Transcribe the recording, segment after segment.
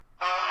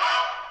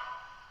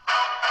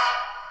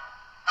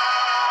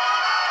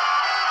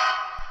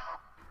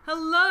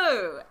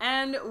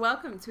and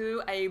welcome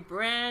to a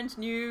brand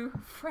new,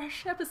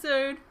 fresh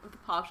episode of The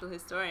Partial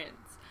Historians.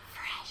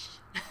 Fresh.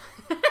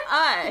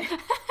 I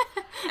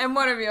am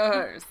one of your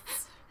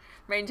hosts,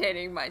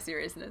 maintaining my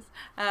seriousness,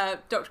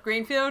 Dr.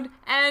 Greenfield,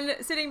 and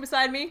sitting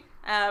beside me,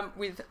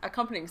 with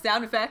accompanying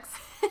sound effects,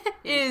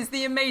 is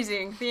the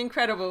amazing, the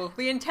incredible,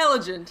 the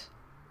intelligent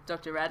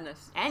Dr.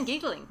 Radness. And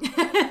giggling.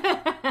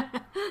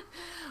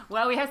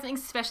 Well, we have something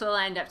special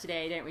lined up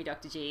today, don't we,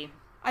 Dr. G?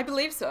 I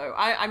believe so.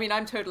 I mean,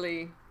 I'm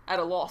totally at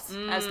a loss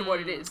as to what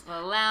it is.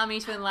 Well, allow me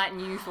to enlighten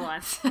you for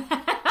once.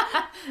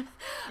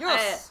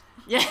 Yes.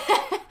 Yeah.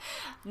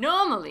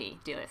 Normally,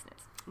 dear listeners,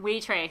 we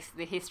trace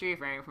the history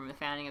of Rome from the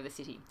founding of the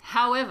city.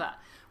 However,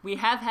 we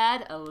have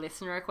had a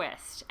listener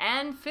request,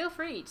 and feel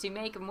free to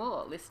make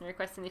more listener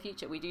requests in the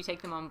future. We do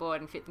take them on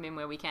board and fit them in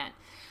where we can.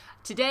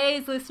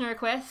 Today's listener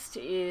request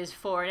is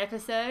for an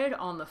episode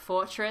on the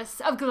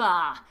Fortress of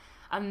Glar,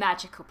 a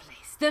magical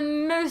place, the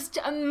most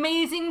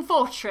amazing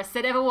fortress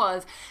that ever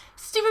was.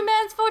 Stupid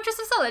man's Fortress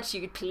of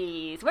Solitude,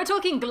 please. We're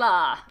talking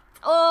Glar.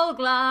 All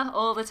Glar,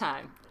 all the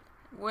time.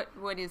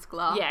 What is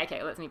Glar? Yeah,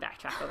 okay, let me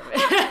backtrack a little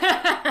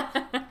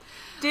bit.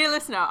 Dear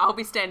listener, I'll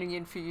be standing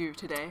in for you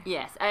today.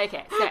 Yes,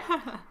 okay, so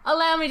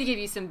allow me to give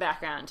you some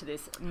background to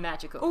this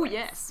magical place. Oh,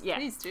 yes, yeah.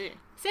 Please do.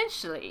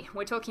 Essentially,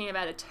 we're talking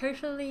about a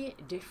totally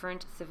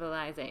different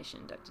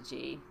civilization, Dr.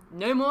 G.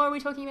 No more are we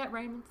talking about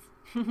Romans.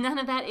 None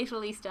of that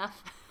Italy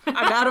stuff.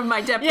 I'm out of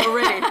my depth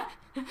already.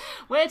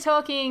 We're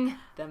talking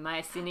the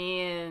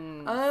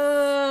Mycenaeans.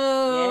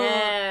 Oh,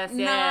 Yes.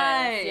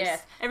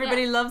 Nice.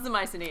 Everybody loves the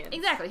Mycenaeans.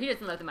 Exactly. Who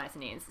doesn't love the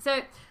Mycenaeans?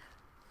 So,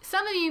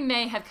 some of you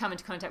may have come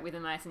into contact with the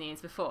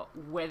Mycenaeans before,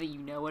 whether you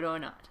know it or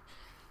not.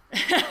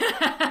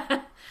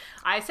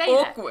 I say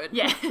Awkward. that.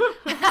 Yeah.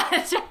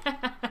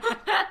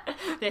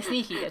 They're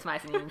sneaky, those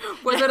Mycenaeans.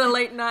 Was it a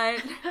late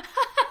night?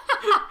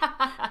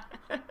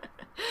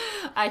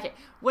 Okay.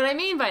 What I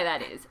mean by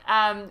that is,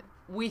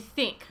 we're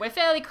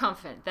fairly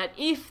confident that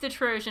if the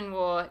Trojan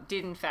War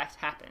did in fact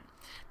happen,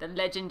 the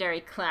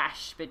legendary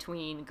clash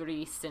between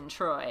Greece and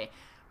Troy,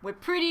 we're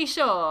pretty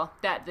sure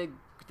that the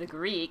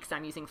Greeks,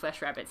 I'm using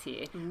flesh rabbits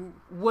here,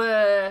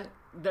 were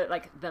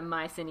the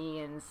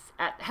Mycenaeans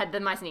had the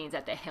Mycenaeans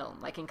at their helm,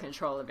 like in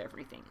control of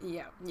everything.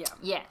 Yeah.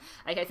 Yeah.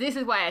 Okay, so this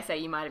is why I say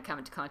you might have come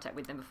into contact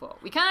with them before.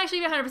 We can't actually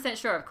be 100%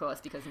 sure, of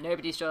course, because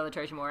nobody's sure the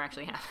Trojan War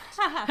actually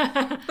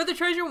happened. But the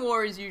Trojan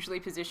War is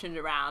usually positioned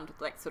around,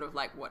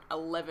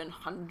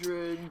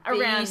 1100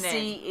 Around BCE.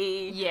 then.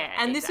 Yeah,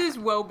 And exactly. this is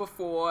well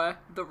before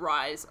the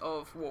rise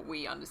of what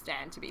we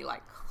understand to be,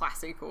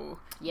 classical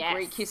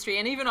Greek history,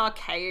 and even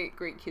archaic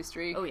Greek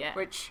history. Oh, yeah.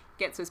 Which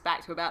gets us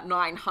back to about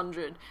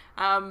 900.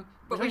 We're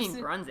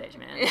talking Bronze Age,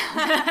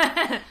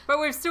 man. But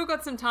we've still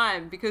got some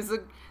time, because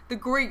the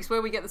Greeks,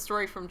 where we get the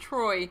story from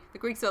Troy, the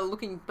Greeks are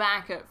looking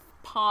back at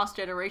past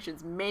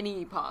generations,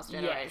 many past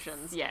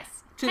generations. Yes.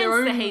 To Hence their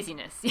own the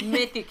haziness.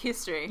 mythic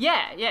history.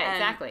 Yeah,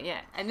 exactly,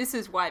 yeah. And this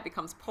is why it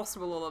becomes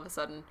possible all of a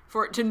sudden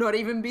for it to not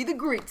even be the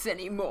Greeks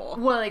anymore.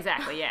 Well,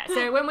 exactly, yeah.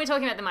 So when we're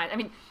talking about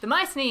the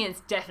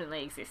Mycenaeans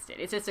definitely existed.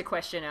 It's just a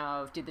question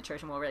of, did the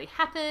Trojan War really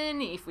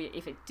happen? If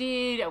it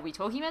did, are we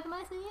talking about the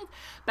Mycenaeans?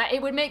 But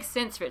it would make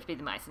sense for it to be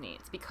the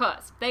Mycenaeans,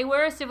 because they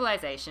were a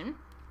civilization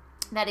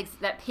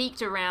that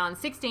peaked around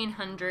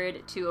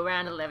 1600 to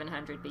around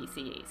 1100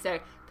 BCE. So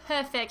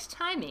perfect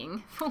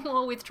timing for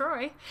war with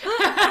Troy.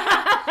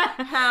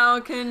 How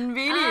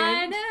convenient.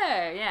 I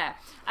know, yeah.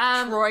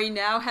 Troy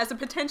now has a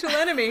potential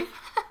enemy.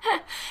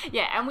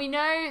 Yeah, and we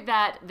know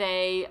that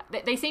they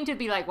seem to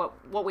be like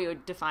what we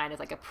would define as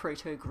like a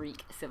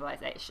proto-Greek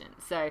civilization.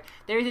 So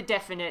there is a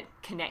definite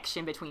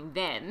connection between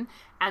them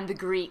and the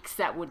Greeks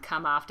that would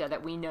come after,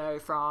 that we know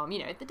from,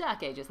 the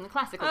Dark Ages and the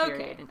Classical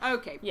period.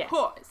 Okay, Yeah.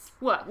 pause.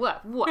 What?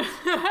 What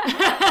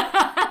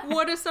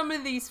are some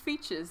of these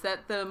features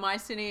that the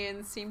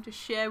Mycenaeans seem to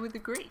share with the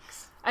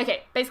Greeks?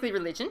 Okay, basically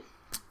religion.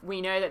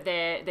 We know that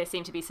there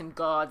seem to be some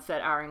gods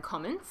that are in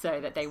common, so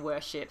that they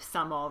worship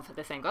some of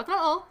the same gods. Not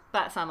all,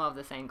 but some of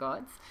the same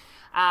gods.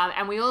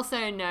 And we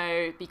also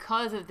know,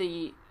 because of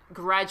the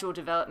gradual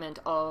development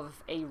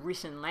of a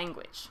written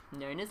language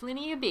known as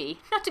Linear B,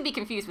 not to be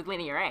confused with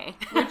Linear A.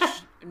 Which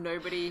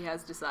nobody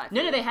has deciphered.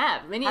 No, they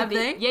have. Linear Have B.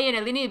 they? Yeah,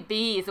 Linear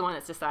B is the one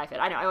that's deciphered.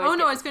 I know. I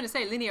was going to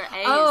say Linear A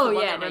is the one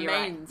that you're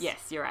right. remains.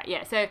 Yes, you're right.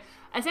 Yeah, so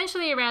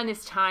essentially around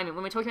this time,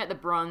 when we're talking about the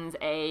Bronze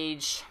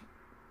Age,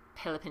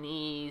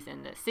 Peloponnese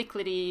and the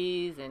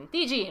Cyclades and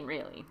the Aegean,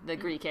 really, the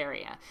Greek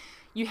area,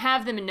 you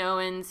have the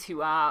Minoans,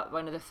 who are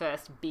one of the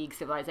first big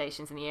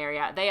civilizations in the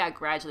area. They are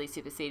gradually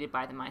superseded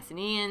by the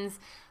Mycenaeans.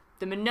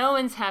 The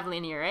Minoans have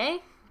Linear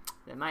A.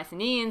 The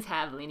Mycenaeans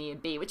have Linear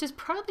B, which is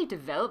probably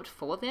developed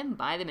for them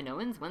by the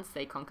Minoans once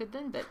they conquered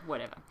them, but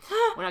whatever.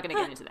 We're not going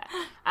to get into that.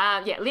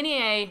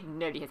 Linear A,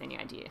 nobody has any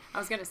idea. I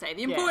was going to say,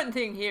 the important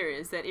thing here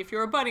is that if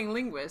you're a budding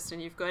linguist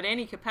and you've got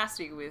any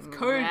capacity with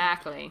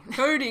coding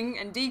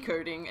and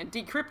decoding and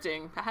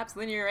decrypting, perhaps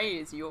Linear A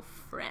is your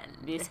friend.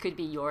 This could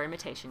be your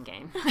imitation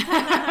game.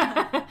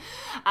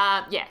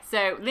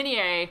 So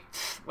Linear A,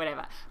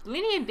 whatever.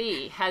 Linear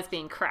B has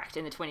been cracked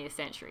in the 20th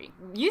century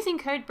using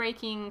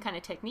code-breaking kind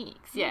of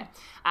techniques,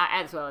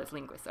 as well as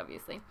linguists,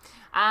 obviously.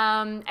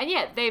 And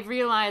yeah, they've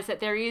realised that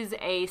there is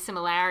a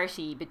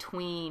similarity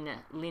between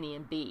Linear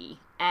B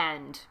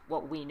and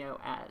what we know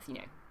as,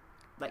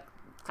 like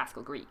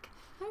classical Greek.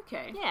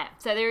 Okay. Yeah,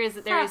 so there is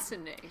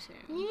Fascinating.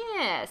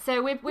 yeah,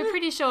 so we're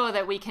pretty sure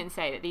that we can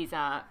say that these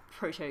are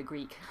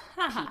Proto-Greek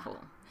people.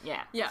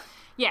 Yeah. Yeah.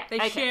 Yeah.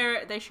 They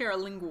share a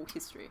lingual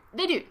history.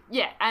 They do,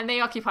 yeah, and they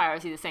occupy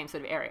obviously the same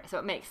sort of area, so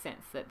it makes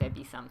sense that there'd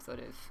be some sort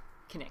of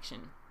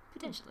connection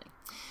potentially.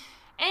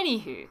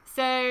 Anywho,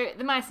 so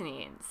the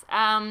Mycenaeans,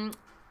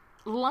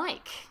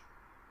 like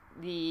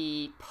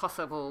the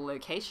possible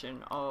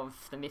location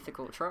of the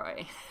mythical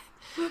Troy.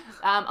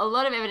 A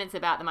lot of evidence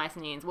about the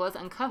Mycenaeans was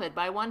uncovered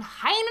by one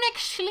Heinrich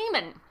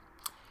Schliemann.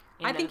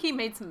 I think he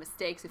made some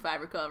mistakes, if I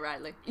recall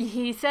rightly.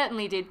 He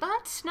certainly did,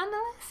 but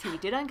nonetheless, he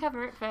did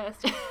uncover it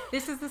first.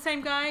 This is the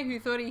same guy who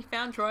thought he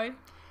found Troy?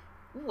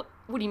 What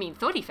do you mean,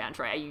 thought he found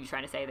Troy? Are you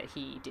trying to say that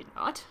he did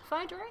not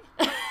find Troy?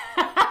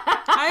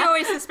 I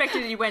always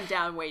suspected he went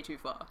down way too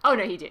far. Oh,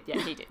 no, he did.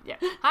 Yeah, he did. Yeah.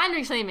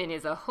 Heinrich Schliemann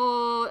is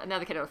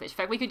another kettle of fish. In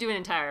fact, we could do an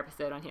entire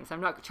episode on him, so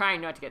I'm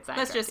trying not to get sidetracked.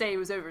 Let's just say he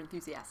was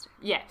over-enthusiastic.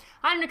 Yeah.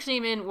 Heinrich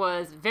Schliemann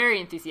was very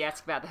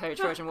enthusiastic about the whole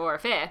Trojan War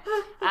affair.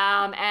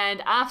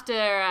 And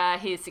after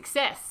his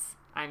success,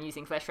 I'm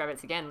using flesh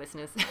rabbits again,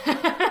 listeners,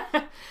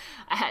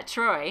 at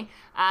Troy,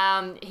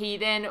 he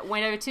then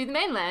went over to the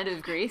mainland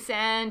of Greece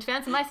and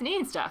found some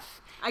Mycenaean stuff.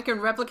 I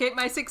can replicate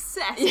my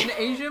success in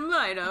Asia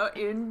Minor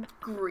in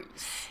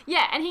Greece.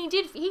 Yeah, and he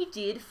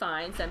did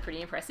find some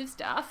pretty impressive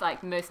stuff.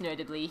 Like, most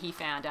notably, he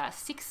found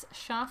 6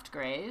 shaft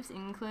graves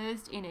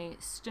enclosed in a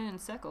stone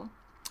circle,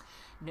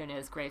 known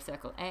as Grave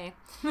Circle A.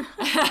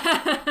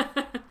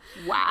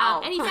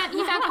 Wow. And he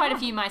found quite a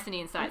few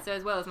Mycenaean sites. So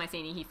as well as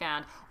Mycenae, he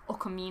found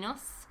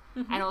Orchomenos,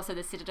 and also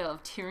the Citadel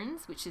of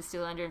Tiryns, which is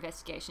still under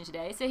investigation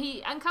today. So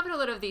he uncovered a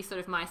lot of these sort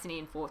of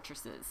Mycenaean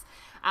fortresses.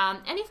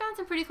 And he found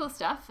some pretty cool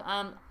stuff,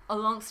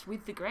 alongst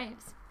with the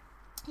graves.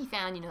 He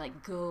found,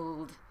 like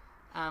gold,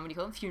 what do you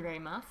call them, funerary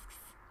masks.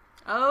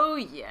 Oh,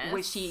 yes.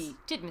 Which he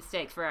did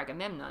mistake for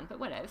Agamemnon, but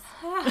whatevs.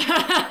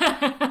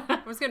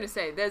 I was going to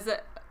say, there's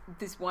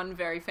this one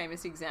very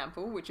famous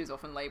example, which is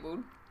often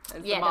labelled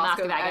as the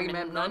Mask of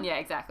Agamemnon. Yeah,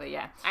 exactly,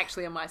 yeah.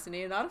 Actually a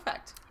Mycenaean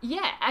artifact.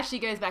 Yeah, actually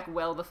goes back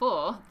well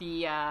before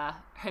the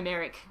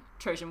Homeric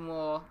Trojan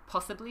War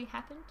possibly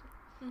happened.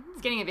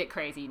 It's getting a bit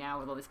crazy now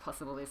with all this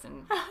possible this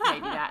and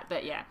maybe that,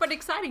 but yeah. But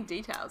exciting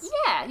details.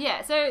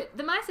 Yeah. So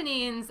the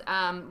Mycenaeans,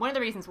 one of the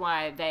reasons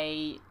why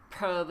they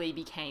probably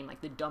became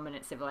like the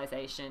dominant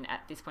civilization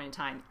at this point in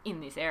time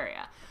in this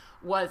area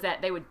was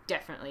that they were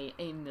definitely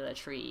a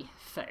military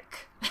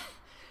folk.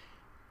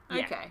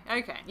 Yeah.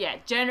 Okay. Yeah,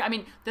 I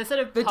mean, the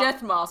sort of... The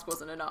death mask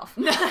wasn't enough.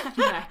 No,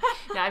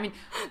 I mean...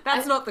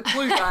 That's not the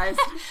clue, guys.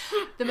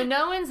 The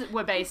Minoans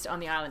were based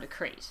on the island of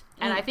Crete.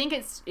 And I think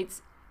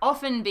it's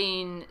often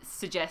been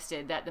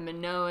suggested that the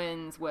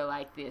Minoans were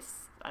like this,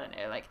 I don't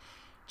know, like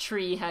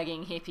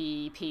tree-hugging,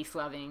 hippie,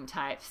 peace-loving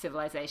type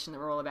civilization that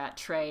were all about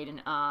trade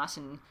and art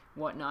and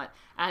whatnot.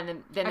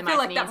 And then I feel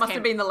like that must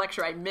have been the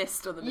lecture I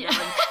missed on the Minoans.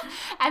 Yeah.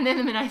 And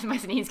then the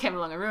Mycenaeans came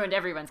along and ruined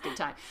everyone's good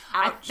time.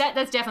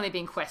 That's definitely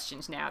been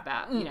questioned now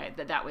about,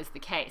 that was the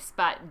case.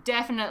 But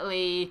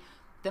definitely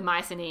the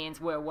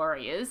Mycenaeans were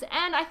warriors,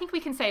 and I think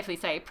we can safely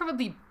say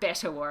probably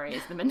better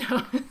warriors than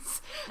Minoans.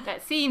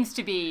 That seems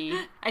to be...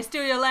 I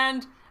steal your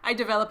land, I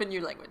develop a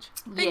new language.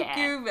 Thank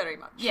you very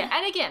much. Yeah,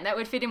 and again, that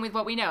would fit in with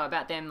what we know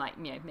about them, like,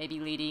 maybe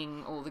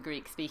leading all the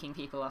Greek-speaking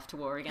people off to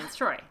war against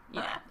Troy.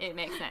 Yeah, it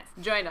makes sense.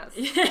 Join us.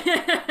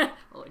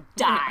 Or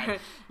die.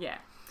 Yeah.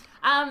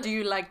 Do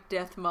you like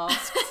death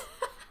masks?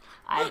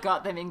 I've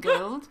got them in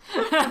gold.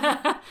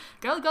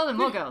 Gold, and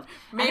more gold.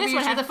 Maybe and this you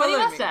one has should a funny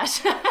follow me.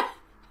 mustache.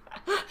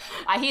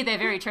 I hear they're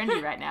very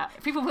trendy right now.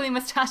 People putting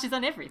moustaches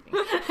on everything.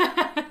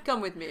 Come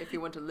with me if you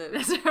want to live.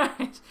 That's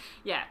right.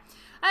 Yeah.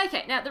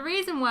 Okay, now the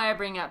reason why I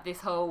bring up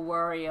this whole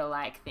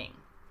warrior-like thing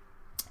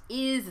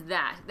is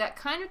that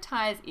kind of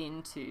ties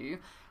into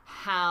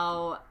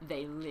how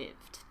they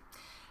lived.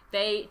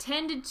 They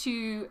tended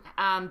to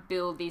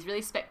build these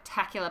really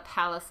spectacular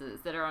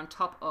palaces that are on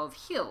top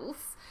of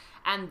hills,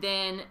 and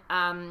then...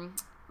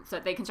 so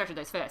they constructed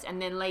those first,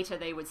 and then later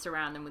they would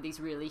surround them with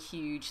these really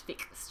huge,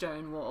 thick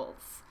stone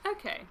walls.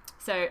 Okay.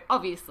 So,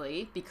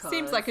 obviously, because...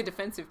 Seems like a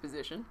defensive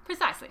position.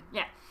 Precisely,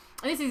 yeah.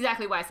 And this is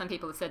exactly why some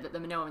people have said that the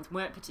Minoans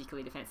weren't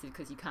particularly defensive,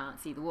 because you can't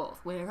see the walls.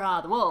 Where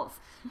are the walls?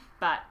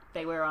 But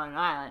they were on an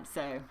island,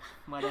 so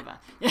whatever.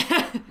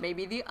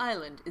 Maybe the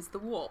island is the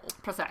wall.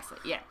 Precisely,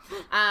 yeah.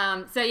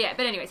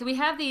 But anyway, so we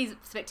have these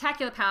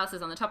spectacular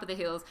palaces on the top of the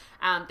hills.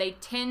 They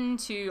tend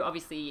to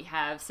obviously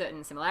have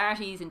certain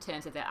similarities in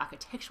terms of their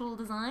architectural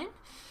design.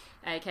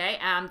 Okay,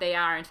 they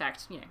are in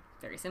fact,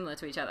 very similar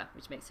to each other,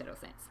 which makes total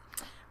sense.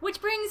 Which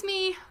brings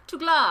me to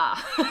Glar.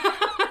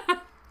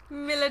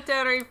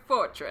 Military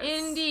fortress.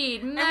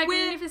 Indeed, And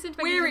magnificent.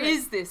 where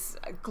is this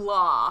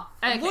Glar?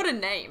 Okay. What a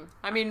name.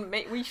 I mean,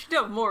 we should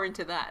delve more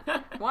into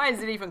that. Why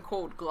is it even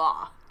called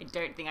Glar? I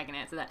don't think I can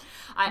answer that.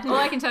 All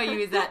I can tell you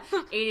is that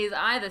it is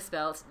either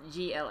spelt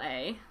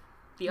GLA,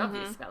 the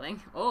obvious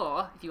spelling,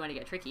 or, if you want to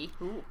get tricky,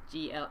 Ooh.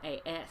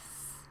 GLAS.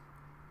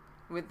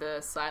 With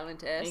the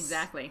silent S.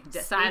 Exactly.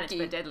 Silent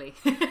Sneaky. but deadly.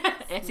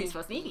 S is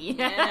for sneaky.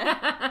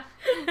 Yeah.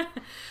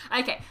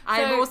 Okay. I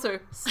am so also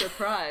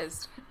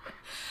surprised.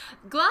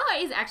 Glar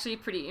is actually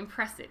pretty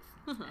impressive.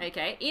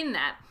 Okay, in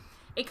that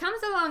it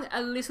comes along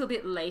a little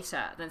bit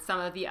later than some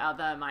of the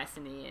other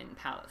Mycenaean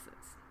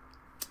palaces,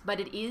 but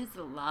it is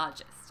the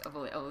largest of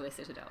all the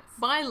citadels.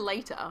 By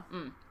later,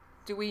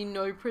 do we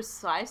know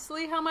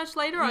precisely how much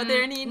later? Are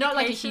there any indications? Not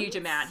like a huge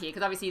amount here,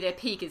 because obviously their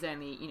peak is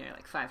only,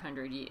 like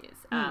 500 years.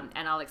 And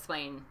I'll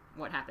explain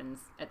what happens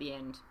at the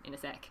end in a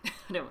sec.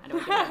 I don't want to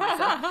get ahead of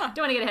myself.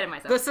 Don't want to get ahead of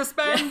myself. The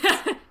suspense.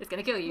 It's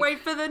going to kill you. Wait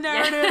for the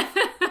narrative.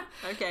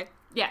 Okay.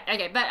 Yeah,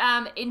 okay. But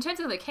in terms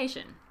of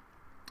location,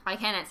 I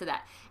can answer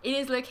that. It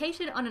is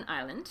located on an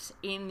island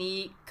in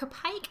the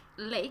Kopake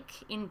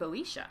Lake in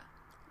Boeotia.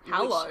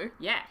 Hello.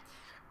 Yeah.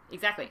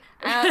 Exactly.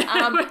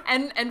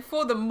 And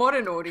for the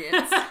modern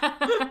audience,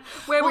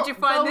 where would you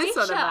find this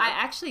on a Boeotia, map? I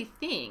actually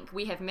think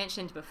we have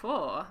mentioned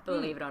before,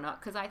 believe it or not,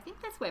 because I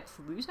think that's where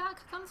Plutarch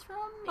comes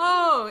from.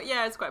 Oh,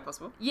 yeah, it's quite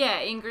possible. Yeah,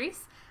 in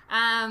Greece.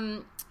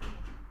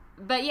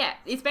 But yeah,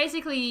 it's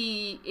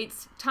basically,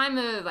 its time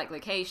of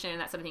location,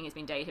 that sort of thing has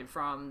been dated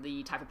from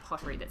the type of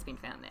pottery that's been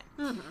found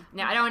there.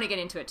 Now, I don't want to get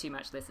into it too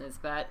much, listeners,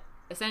 but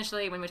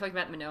essentially, when we're talking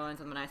about the Minoans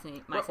and the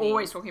Mycenaeans... We're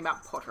always talking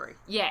about pottery.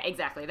 Yeah,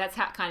 exactly. That's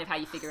kind of how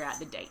you figure out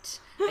the date.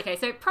 Okay,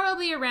 so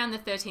probably around the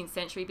 13th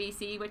century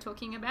BC we're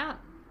talking about,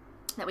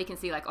 that we can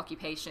see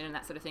occupation and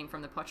that sort of thing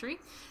from the pottery,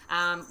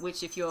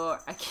 which if you're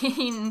a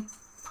keen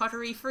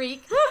pottery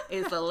freak,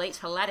 is the late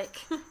Helladic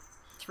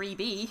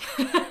 3B.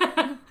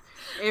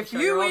 If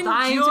You're you all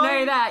dying to know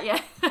enjoy... that,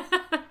 yeah.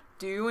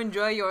 Do you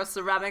enjoy your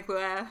ceramic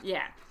ware?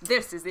 Yeah.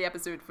 This is the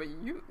episode for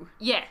you.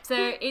 Yeah,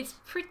 so it's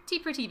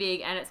pretty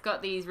big, and it's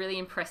got these really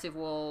impressive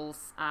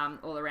walls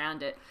all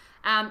around it.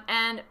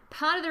 And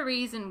part of the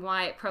reason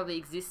why it probably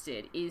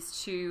existed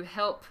is to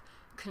help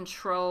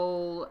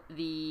control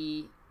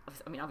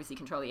obviously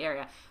control the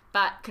area,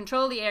 but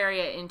control the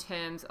area in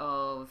terms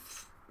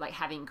of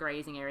having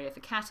grazing area for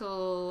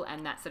cattle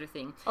and that sort of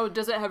thing. Oh,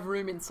 does it have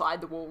room inside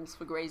the walls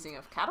for grazing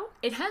of cattle?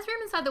 It has room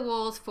inside the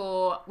walls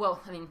for,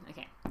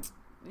 okay,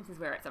 this is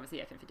where it's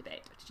obviously open for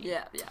debate.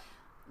 Yeah.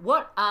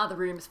 What are the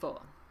rooms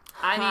for?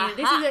 I mean,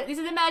 this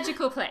is a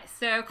magical place.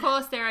 So, of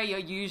course, there are your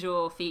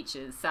usual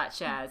features,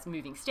 such as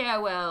moving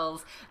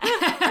stairwells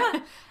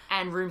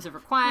and rooms of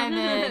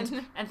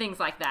requirement and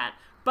things like that.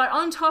 But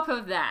on top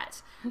of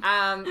that...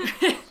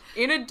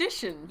 in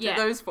addition to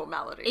those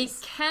formalities.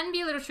 It can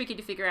be a little tricky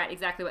to figure out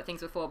exactly what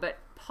things were for, but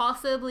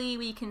possibly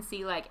we can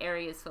see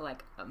areas for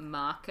a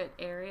market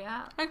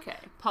area. Okay.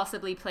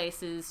 Possibly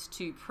places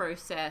to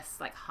process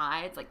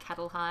hides,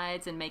 cattle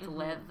hides, and make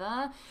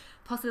leather.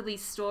 Possibly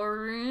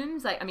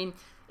storerooms.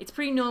 It's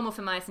pretty normal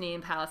for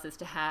Mycenaean palaces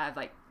to have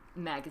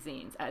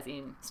magazines, as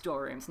in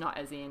storerooms, not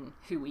as in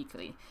Who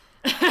Weekly.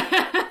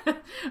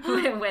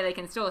 where they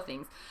can store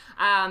things.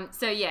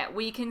 So yeah,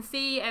 we can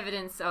see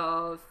evidence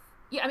of...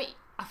 Yeah,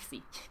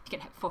 obviously, if you're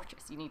going to have a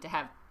fortress, you need to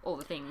have all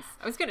the things.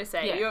 I was going to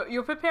say,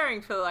 you're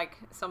preparing for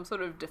some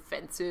sort of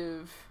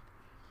defensive...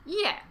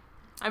 Yeah.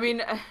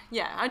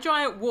 A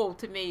giant wall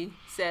to me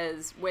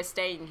says, we're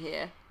staying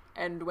here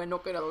and we're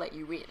not going to let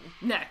you in.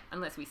 No,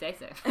 unless we say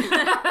so.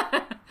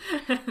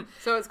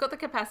 So it's got the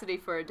capacity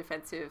for a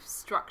defensive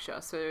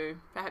structure, so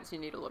perhaps you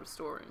need a lot of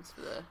storerooms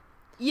for the...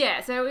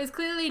 Yeah, so it was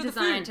clearly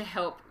designed to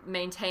help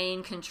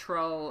maintain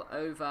control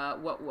over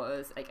what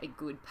was a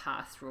good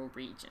pastoral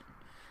region.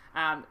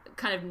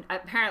 Kind of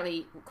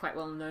apparently quite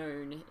well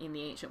known in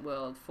the ancient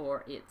world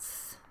for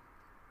its,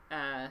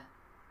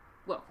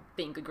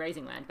 being good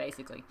grazing land,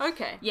 basically.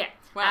 Okay. Yeah.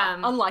 Wow.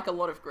 Unlike a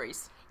lot of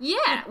Greece.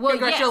 Yeah. Well,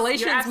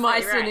 congratulations,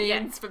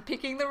 Mycenaeans, right, for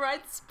picking the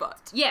right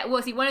spot. Yeah,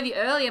 well, see, one of the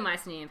earlier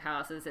Mycenaean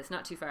palaces that's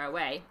not too far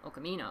away,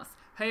 Orchomenos,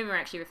 Homer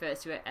actually refers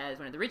to it as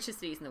one of the richest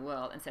cities in the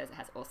world and says it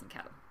has awesome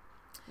cattle.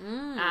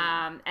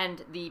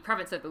 And the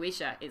province of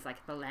Boeotia is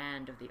the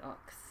land of the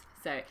ox.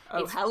 So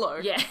hello.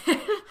 Yeah.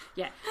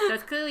 Yeah. So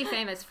it's clearly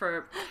famous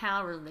for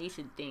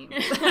cow-related things.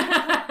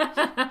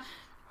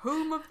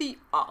 Home of the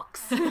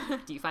ox.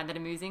 Do you find that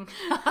amusing?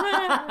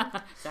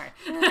 Sorry.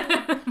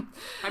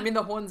 I'm in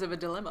the horns of a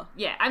dilemma.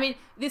 Yeah,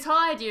 this whole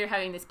idea of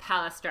having this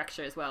palace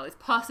structure as well is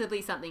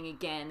possibly something,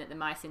 again, that the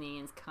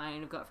Mycenaeans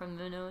kind of got from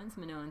the Minoans.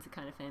 Minoans are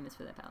kind of famous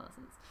for their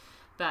palaces.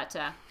 But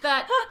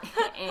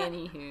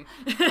anywho.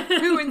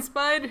 Who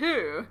inspired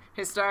who?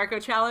 Historical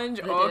challenge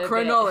or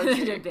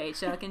chronology? The debate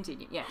shall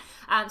continue, yeah.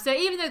 So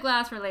even though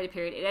Glar's from a later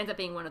period, it ends up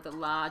being one of the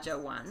larger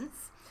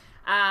ones.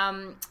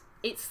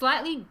 It's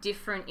slightly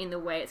different in the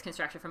way it's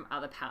constructed from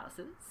other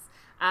palaces.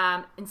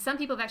 And some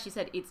people have actually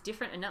said it's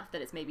different enough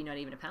that it's maybe not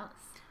even a palace.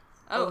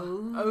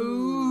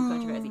 Oh.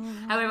 Controversy.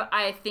 However,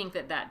 I think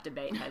that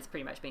debate has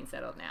pretty much been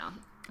settled now.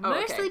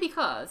 Mostly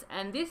because,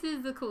 and this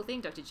is the cool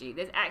thing, Dr. G,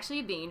 there's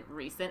actually been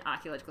recent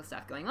archaeological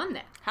stuff going on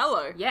there.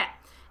 Hello. Yeah,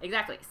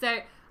 exactly. So,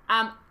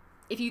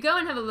 if you go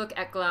and have a look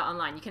at Glar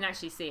online, you can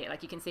actually see it.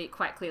 Like, you can see it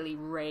quite clearly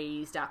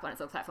raised up on its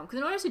little platform. Because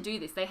in order to do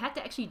this, they had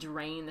to actually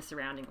drain the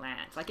surrounding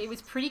land. Like, it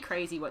was pretty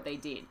crazy what they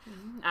did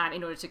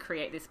in order to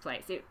create this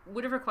place. It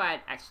would have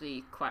required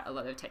actually quite a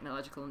lot of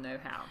technological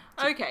know-how.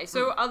 Okay,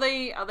 so are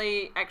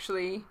they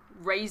actually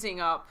raising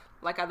up,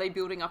 like, are they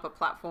building up a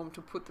platform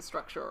to put the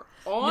structure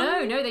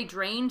on? No, they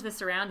drained the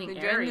surrounding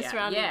area.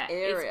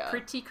 Area. It's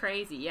pretty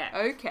crazy, yeah.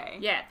 Okay.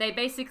 Yeah, they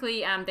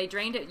basically, they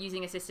drained it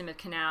using a system of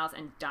canals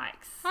and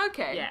dikes.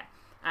 Okay. Yeah.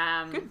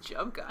 Good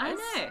job, guys. I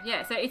know,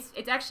 yeah. So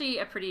it's actually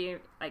a pretty,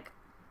 like,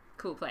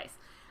 cool place.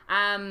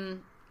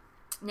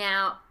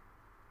 Now,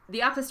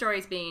 the upper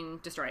story's been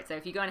destroyed. So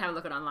if you go and have a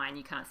look at online,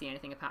 you can't see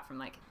anything apart from,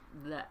 like,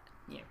 the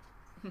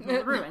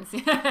ruins,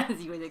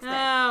 as you would expect.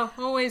 Oh,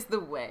 always the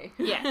way.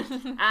 Yeah.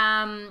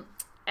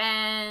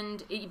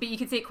 But you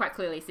can see it quite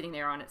clearly sitting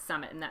there on its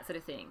summit and that sort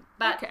of thing.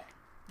 But Okay.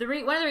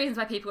 one of the reasons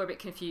why people are a bit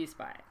confused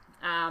by it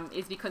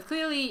is because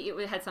clearly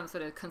it had some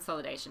sort of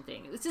consolidation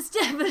thing. It was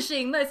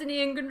establishing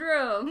Mycenaean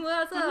control.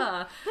 What's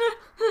up?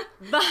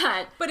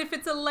 But if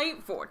it's a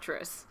late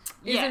fortress,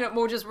 Yeah. isn't it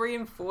more just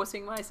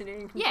reinforcing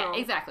Mycenaean control? yeah,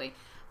 exactly.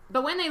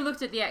 But when they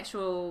looked at the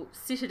actual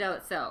citadel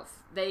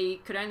itself, they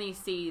could only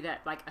see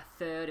that like a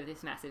third of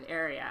this massive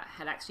area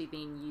had actually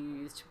been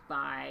used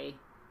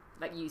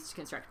to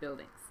construct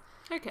buildings.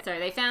 Okay. So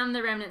they found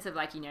the remnants of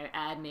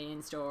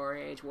admin,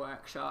 storage,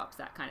 workshops,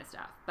 that kind of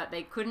stuff. But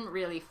they couldn't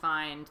really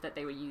find that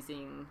they were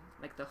using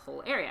like the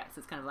whole area. So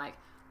it's kind of like,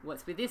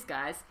 what's with this,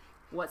 guys?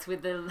 What's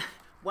with the...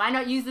 Why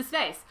not use the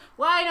space?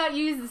 Why not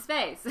use the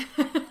space?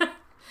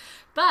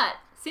 But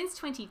since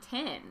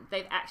 2010,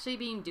 they've actually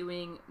been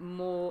doing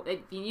more...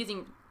 They've been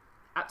using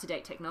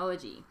up-to-date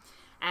technology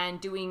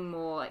and doing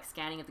more like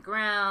scanning of the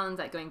ground,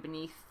 like going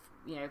beneath,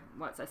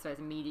 what's, I suppose,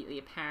 immediately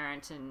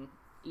apparent and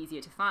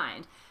easier to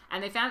find.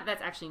 And they found that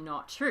that's actually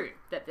not true,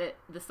 that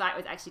the site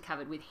was actually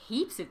covered with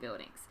heaps of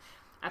buildings.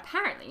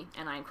 Apparently,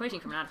 and I'm quoting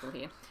from an article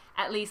here,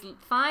 at least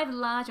 5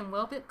 large and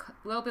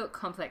well-built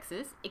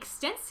complexes,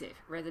 extensive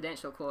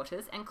residential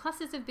quarters, and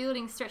clusters of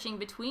buildings stretching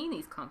between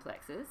these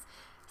complexes,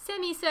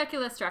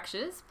 semicircular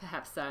structures,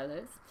 perhaps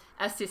silos,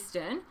 a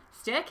cistern,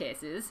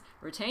 staircases,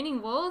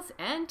 retaining walls,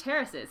 and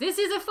terraces. This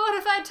is a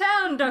fortified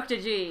town,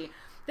 Dr. G!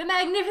 The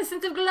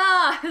magnificence of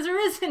Glar has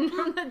risen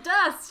from the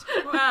dust.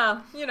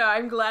 Well,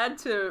 I'm glad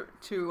to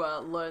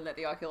learn that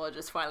the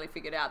archaeologists finally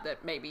figured out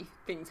that maybe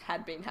things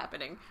had been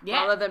happening.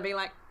 Yeah. Rather than being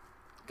like,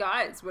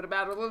 guys, what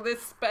about all of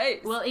this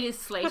space? Well, it is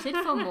slated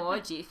for more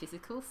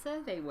geophysical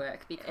survey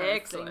work because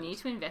Excellent. they need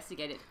to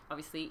investigate it,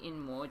 obviously,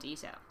 in more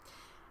detail.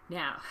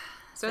 Now...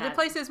 So the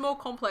place is more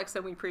complex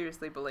than we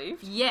previously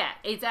believed. Yeah,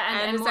 it's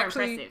and it's more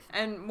actually, impressive.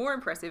 And more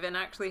impressive, and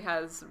actually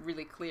has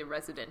really clear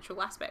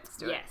residential aspects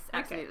to it. Yes,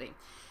 absolutely. Okay.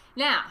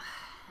 Now,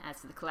 as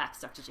for the collapse,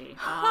 Dr. G,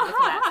 the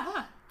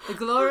collapse. The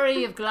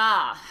glory of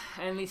Glar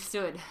only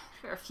stood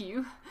for a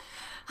few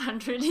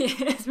hundred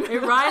years.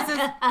 It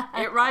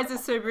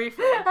rises so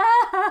briefly.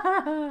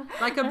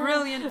 Like a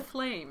brilliant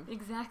flame.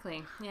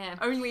 Exactly, yeah.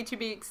 Only to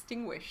be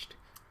extinguished.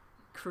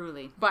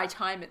 Cruelly. By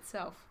time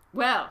itself.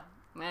 Well,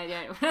 I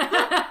don't.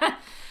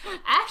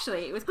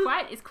 Actually,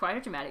 it's quite a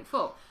dramatic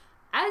fall.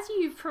 As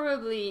this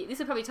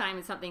will probably tie in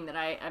with something that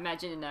I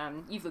imagine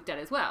you've looked at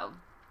as well.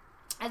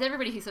 As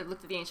everybody who sort of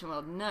looked at the ancient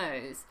world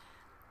knows,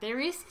 there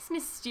is this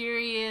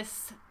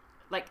mysterious,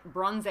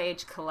 Bronze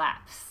Age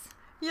collapse.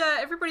 Yeah,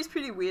 everybody's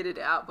pretty weirded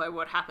out by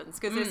what happens,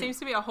 because there seems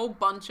to be a whole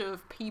bunch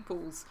of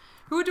peoples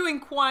who are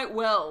doing quite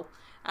well,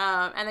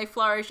 and they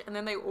flourish, and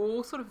then they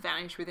all sort of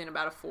vanish within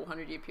about a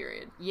 400-year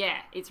period. Yeah,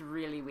 it's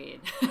really weird.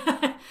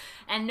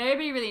 And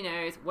nobody really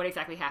knows what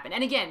exactly happened.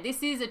 And again,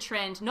 this is a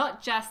trend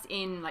not just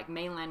in,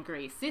 mainland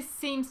Greece. This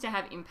seems to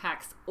have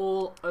impacts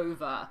all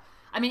over.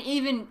 I mean,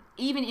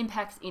 even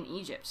impacts in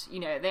Egypt.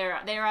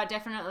 There are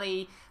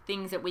definitely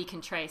things that we can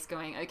trace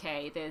going,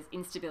 okay, there's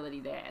instability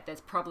there,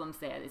 there's problems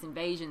there, there's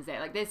invasions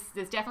there.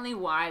 There's definitely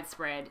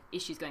widespread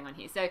issues going on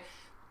here. So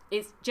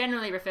it's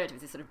generally referred to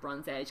as this sort of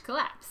Bronze Age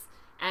collapse.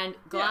 And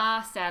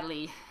Glar,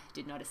 sadly,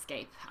 did not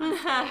escape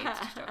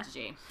unscathed, Dr.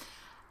 G.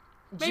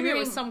 Maybe it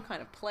was some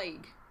kind of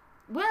plague.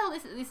 Well,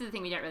 this is the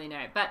thing we don't really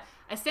know. But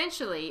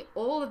essentially,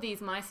 all of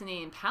these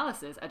Mycenaean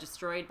palaces are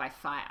destroyed by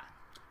fire.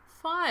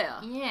 Fire?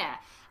 Yeah.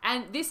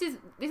 And this is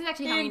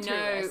actually how we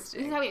know. This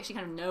is how we actually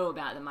kind of know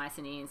about the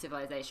Mycenaean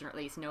civilization, or at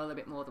least know a little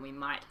bit more than we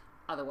might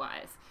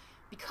otherwise.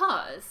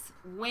 Because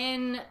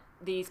when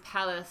these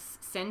palace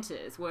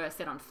centers were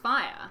set on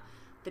fire,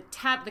 the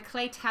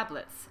clay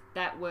tablets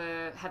that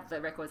have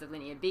the records of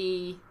Linear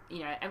B,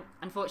 and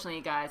unfortunately,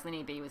 guys,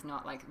 Linear B was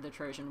not like the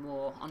Trojan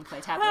War on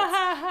clay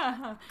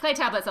tablets. Clay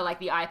tablets are like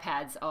the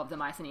iPads of the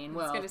Mycenaean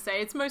world. I was going to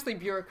say, it's mostly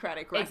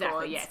bureaucratic records.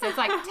 Exactly, yeah. So it's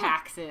like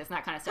taxes and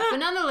that kind of stuff. But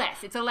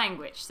nonetheless, it's a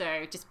language,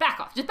 so just back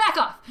off.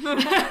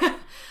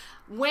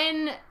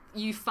 When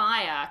you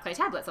fire clay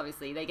tablets,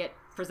 obviously, they get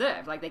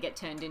preserved, they get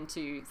turned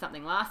into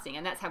something lasting,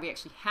 and that's how we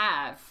actually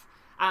have...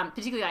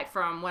 particularly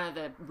from one of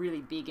the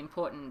really big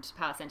important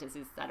power centers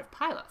is that of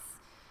Pylos.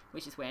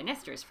 which is where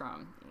Nestor is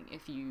from,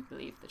 if you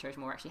believe the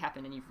Trojan War actually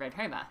happened and you've read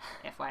Homer,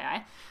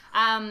 FYI.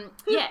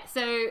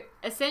 So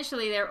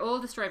essentially they're all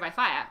destroyed by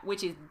fire,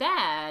 which is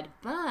bad,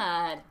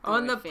 but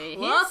on the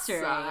plus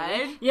history.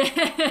 side,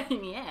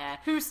 yeah.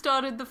 Who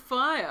started the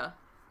fire?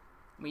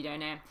 We don't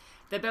know.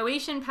 The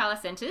Boeotian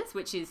Palacenters,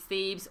 which is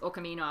Thebes,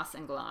 Orchomenos,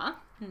 and Glar,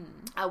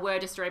 were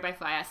destroyed by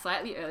fire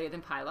slightly earlier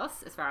than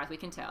Pylos, as far as we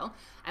can tell.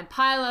 And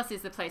Pylos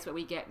is the place where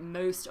we get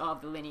most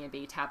of the Linear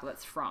B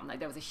tablets from. Like,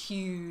 there was a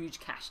huge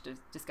cache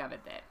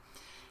discovered there.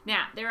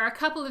 Now, there are a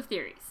couple of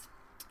theories.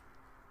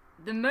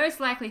 The most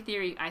likely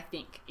theory, I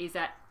think, is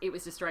that it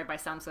was destroyed by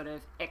some sort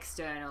of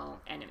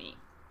external enemy.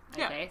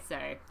 Okay, so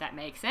that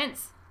makes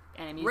sense.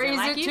 Enemies Raise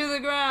like it you. to the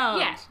ground.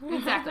 Yeah,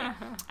 exactly.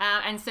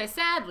 And so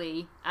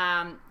sadly,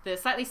 the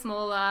slightly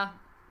smaller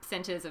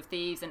centres of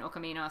Thebes and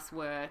Orchomenos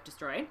were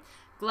destroyed.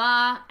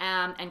 Glar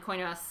and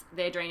Koinos,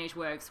 their drainage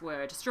works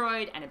were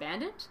destroyed and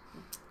abandoned.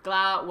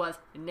 Glar was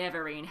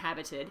never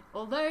re-inhabited,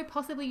 although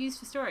possibly used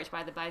for storage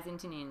by the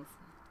Byzantines.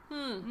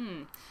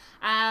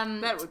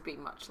 That would be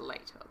much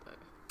later, though.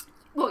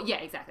 Well, yeah,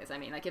 exactly. So, I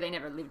mean, like, they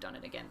never lived on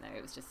it again, though.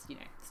 It was just,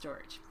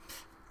 storage.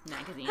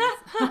 Magazines.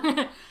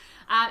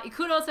 It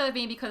could also have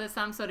been because of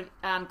some sort of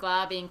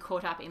Glar being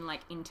caught up in,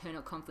 like,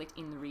 internal conflict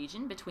in the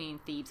region between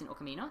Thebes and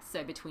Orchomenos.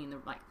 So between the,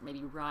 like,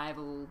 maybe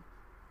rival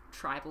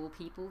tribal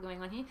people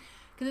going on here.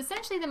 Because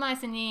essentially the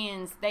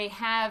Mycenaeans, they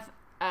have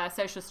a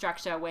social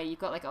structure where you've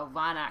got, like, a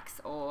Varnax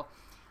or...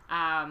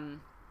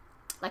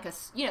 like a,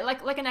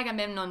 like an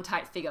Agamemnon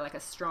type figure, like a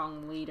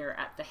strong leader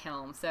at the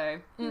helm. So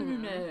who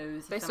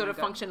knows? They sort of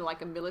function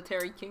like a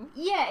military king.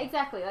 Yeah,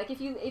 exactly. Like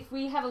if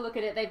we have a look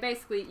at it,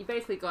 you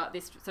basically got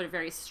this sort of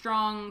very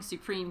strong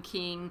supreme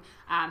king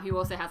who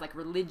also has like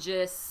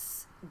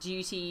religious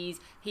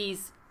duties.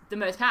 He's the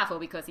most powerful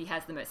because he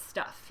has the most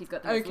stuff. He's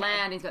got the most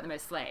land. He's got the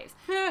most slaves.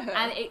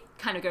 And it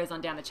kind of goes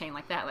on down the chain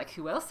like that. Like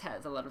who else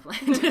has a lot of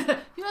land?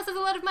 Who else has a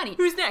lot of money?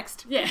 Who's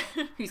next? Yeah.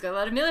 Who's got a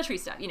lot of military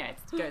stuff? It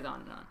goes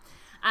on and on.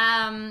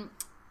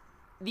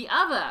 The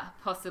other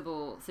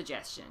possible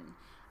suggestion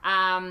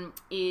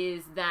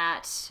is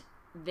that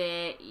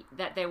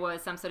there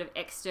was some sort of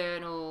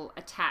external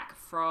attack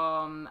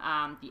from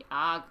the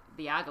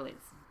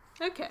Argolids.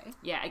 Okay.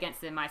 Yeah, against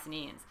the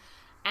Mycenaeans.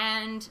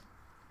 And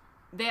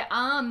there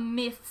are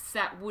myths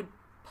that would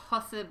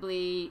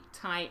possibly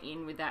tie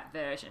in with that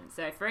version.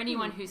 So for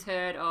anyone who's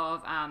heard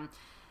of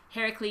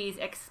Heracles'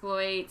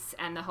 exploits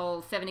and the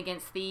whole 7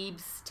 against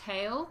Thebes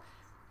tale,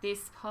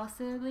 this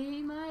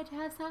possibly might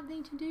have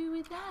something to do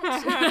with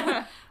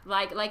that.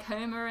 like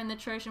Homer and the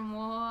Trojan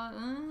War.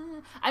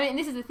 I mean,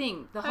 this is the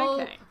thing. The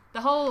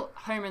whole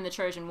Homer and the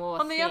Trojan War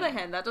On the other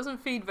hand, that doesn't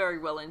feed very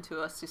well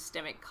into a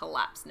systemic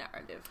collapse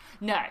narrative.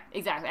 No,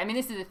 exactly. I mean,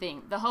 this is the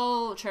thing. The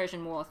whole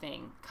Trojan War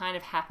thing kind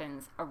of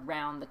happens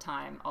around the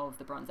time of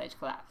the Bronze Age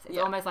collapse. It's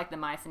almost like the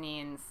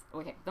Mycenaeans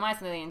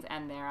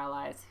and their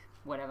allies,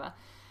 whatever.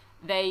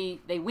 They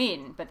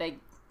win, but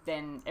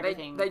then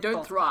everything they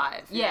don't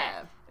thrive.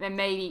 Yeah. And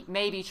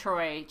maybe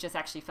Troy just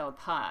actually fell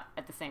apart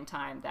at the same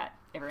time that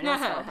everyone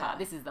else fell apart.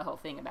 This is the whole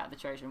thing about the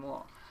Trojan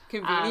War.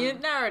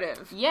 Convenient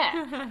narrative.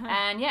 Yeah.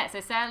 And so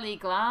sadly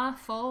Glar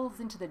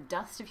falls into the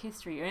dust of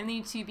history,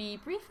 only to be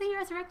briefly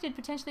resurrected,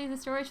 potentially as a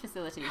storage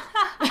facility.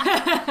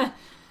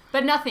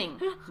 But nothing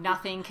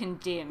can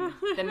dim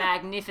the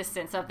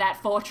magnificence of that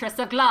fortress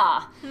of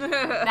Glar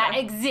that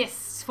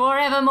exists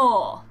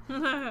forevermore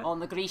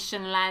on the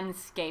Grecian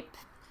landscape.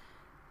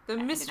 The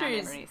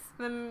mysteries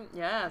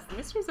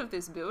of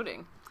this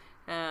building.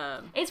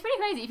 It's pretty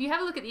crazy. If you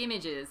have a look at the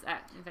images,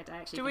 in fact, I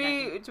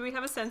actually do we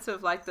have a sense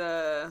of like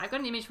I've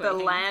got an image for the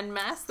you. land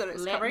mass that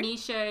it's covering? Let me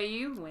show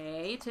you.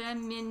 Wait a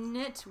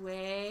minute.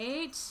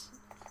 Wait.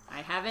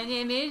 I have an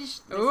image.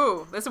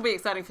 Ooh, this will be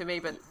exciting for me,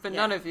 but for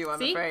none of you,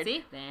 I'm afraid.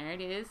 See, there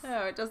it is.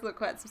 Oh, it does look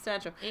quite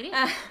substantial. It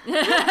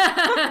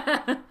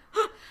is.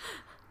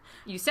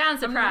 You sound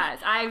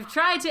surprised. I've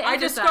tried to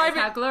emphasize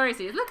how glorious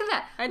it is. Look at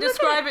that. I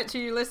describe it to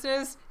you,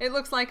 listeners. It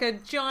looks like a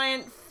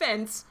giant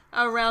fence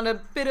around a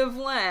bit of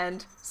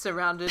land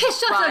surrounded by...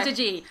 Dr.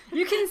 G!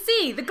 You can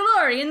see the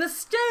glory in the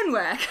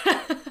stonework.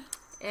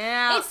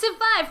 Yeah. It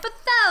survived for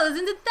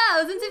thousands and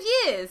thousands of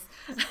years.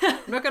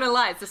 I'm not going to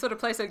lie, it's the sort of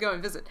place I'd go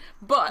and visit.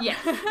 But... Yeah.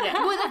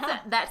 Well,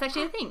 that's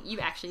actually the thing. You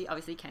actually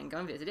obviously can go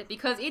and visit it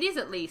because it is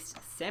at least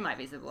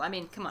semi-visible. I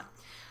mean, come on.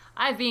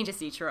 I've been to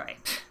see Troy.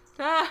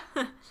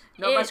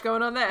 Not much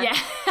going on there. Yeah.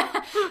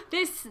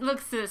 This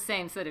looks the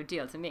same sort of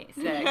deal to me.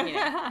 So,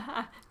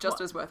 just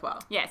as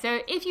worthwhile. Yeah,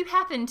 so if you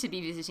happen to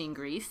be visiting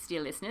Greece,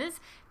 dear listeners,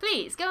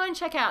 please go and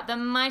check out the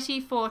mighty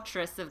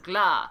fortress of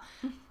Glar.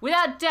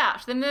 Without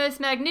doubt, the most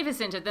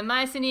magnificent of the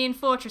Mycenaean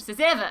fortresses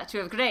ever to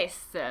have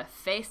graced the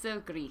face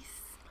of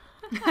Greece.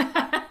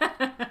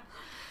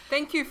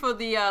 Thank you for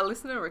the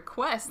listener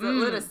request that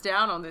led us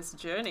down on this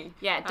journey.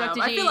 Yeah, Dr.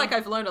 G. I feel like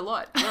I've learned a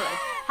lot, really.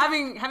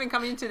 having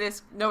come into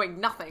this knowing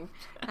nothing,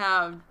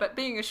 but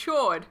being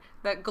assured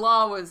that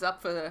Glar was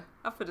up for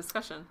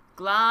discussion.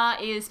 Glar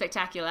is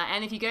spectacular,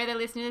 and if you go there,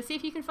 listeners, see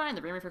if you can find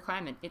the Room of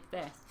Requirement. It's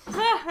there.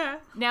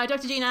 Now,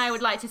 Dr. G and I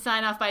would like to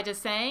sign off by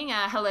just saying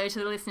hello to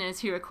the listeners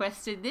who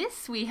requested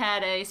this. We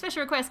had a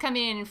special request come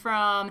in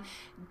from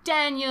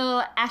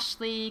Daniel,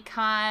 Ashley,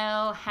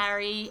 Kyle,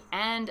 Harry,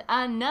 and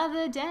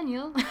another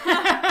Daniel.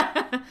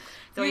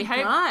 So we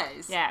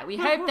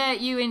hope that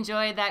you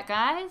enjoyed that,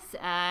 guys,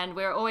 and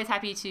we're always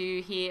happy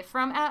to hear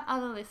from our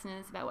other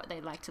listeners about what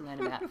they'd like to learn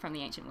about from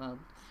the ancient world.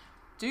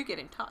 Do get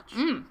in touch.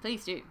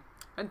 Please do.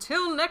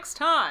 Until next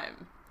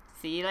time.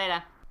 See you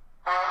later.